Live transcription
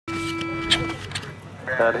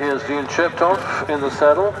And here's Gene Sheptoff in the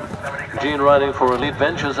saddle. Gene riding for Elite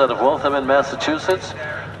Ventures out of Waltham in Massachusetts.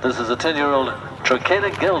 This is a 10-year-old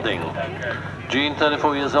Trachea gelding. Gene,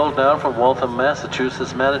 34 years old now, from Waltham,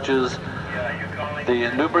 Massachusetts, manages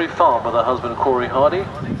the Newbury Farm with her husband Corey Hardy.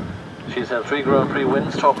 She's had 3 Grand Prix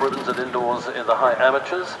wins, top ribbons and indoors in the high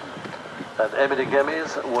amateurs. And Emmy de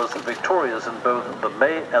Gemmies was victorious in both the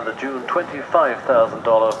May and the June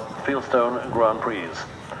 $25,000 Fieldstone Grand Prix.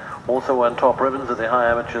 Also won top ribbons in the high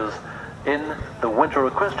amateurs in the Winter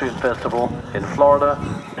Equestrian Festival in Florida,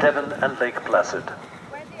 Devon and Lake Placid.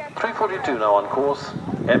 3:42 now on course,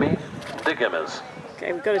 Emmy de Gemmies.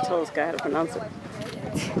 Okay, we've got to tell this guy how to pronounce it.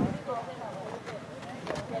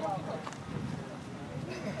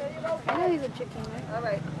 I know he's a chicken, right? All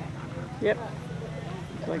right. Yep.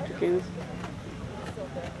 Like chickens.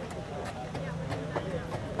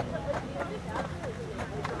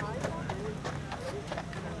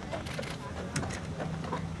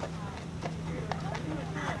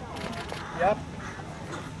 Yep.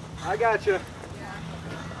 I got you.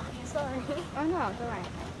 Sorry. Oh no, it's alright.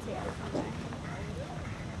 Yeah.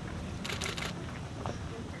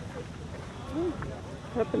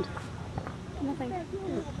 What happened? Nothing.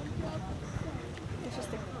 It's just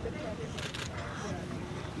a good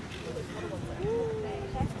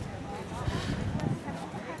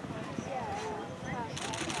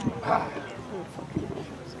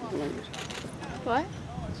What?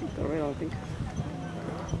 It's the rail, I think.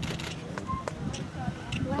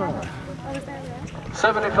 Wow. Oh, is that right?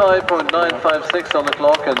 75.956 on the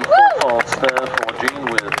clock and 4 faults there for Gene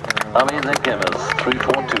with Emmy de Gemmies,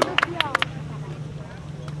 3:42.